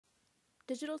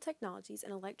Digital technologies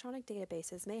and electronic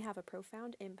databases may have a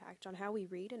profound impact on how we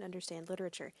read and understand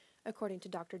literature, according to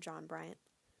Dr. John Bryant.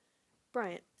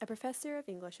 Bryant, a professor of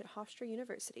English at Hofstra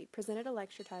University, presented a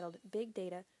lecture titled Big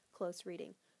Data, Close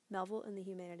Reading, Melville and the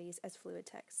Humanities as Fluid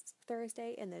Texts,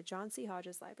 Thursday in the John C.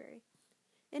 Hodges Library.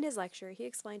 In his lecture, he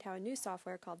explained how a new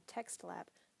software called TextLab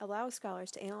allows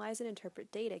scholars to analyze and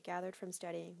interpret data gathered from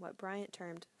studying what Bryant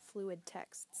termed fluid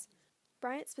texts.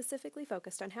 Bryant specifically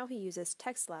focused on how he uses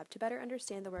TextLab to better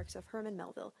understand the works of Herman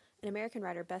Melville, an American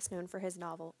writer best known for his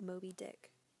novel Moby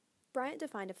Dick. Bryant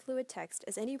defined a fluid text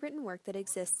as any written work that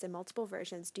exists in multiple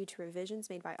versions due to revisions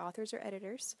made by authors or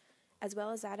editors, as well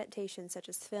as adaptations such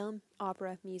as film,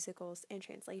 opera, musicals, and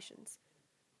translations.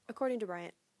 According to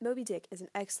Bryant, Moby Dick is an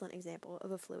excellent example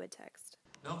of a fluid text.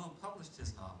 Melville published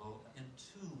his novel in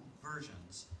two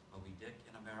versions, Moby Dick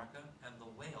in America and The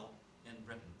Whale in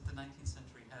Britain. The 19th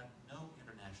century had no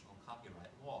international copyright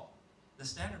law. The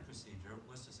standard procedure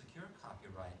was to secure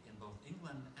copyright in both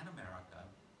England and America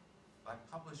by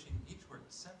publishing each work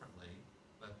separately,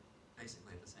 but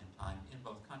basically at the same time, in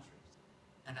both countries.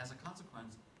 And as a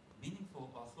consequence,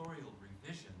 meaningful authorial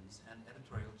revisions and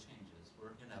editorial changes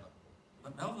were inevitable.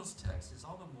 But Melville's text is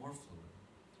all the more fluid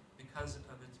because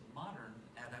of its modern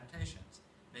adaptations,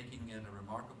 making it a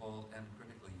remarkable and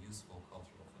critically useful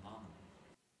cultural phenomenon.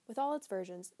 With all its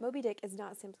versions, Moby Dick is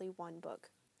not simply one book.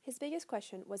 His biggest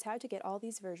question was how to get all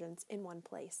these versions in one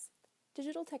place.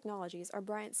 Digital technologies are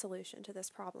Bryant's solution to this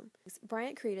problem.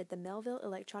 Bryant created the Melville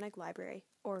Electronic Library,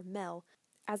 or MEL,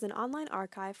 as an online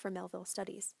archive for Melville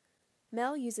studies.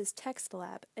 MEL uses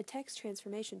TextLab, a text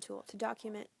transformation tool, to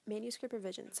document manuscript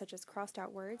revisions such as crossed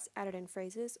out words, added in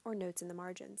phrases, or notes in the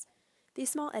margins. These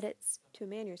small edits to a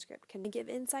manuscript can give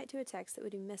insight to a text that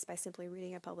would be missed by simply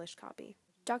reading a published copy.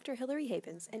 Dr. Hilary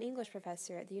Havens, an English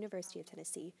professor at the University of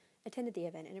Tennessee, attended the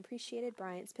event and appreciated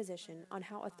Bryant's position on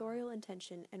how authorial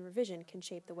intention and revision can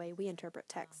shape the way we interpret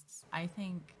texts. I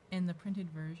think in the printed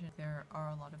version there are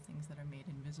a lot of things that are made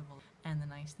invisible, and the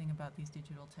nice thing about these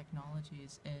digital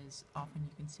technologies is often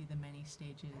you can see the many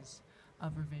stages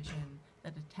of revision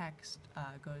that a text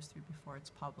goes through before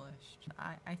it's published.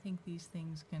 I think these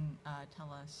things can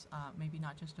tell us maybe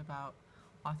not just about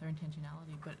author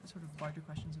intentionality, but sort of larger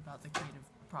questions about the creative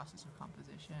process of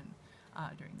composition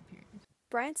during the period.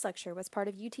 Bryant's lecture was part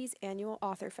of UT's annual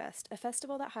Author Fest, a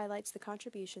festival that highlights the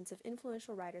contributions of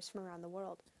influential writers from around the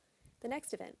world. The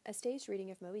next event, a staged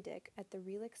reading of Moby Dick at the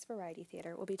Relix Variety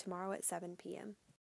Theater, will be tomorrow at 7 p.m.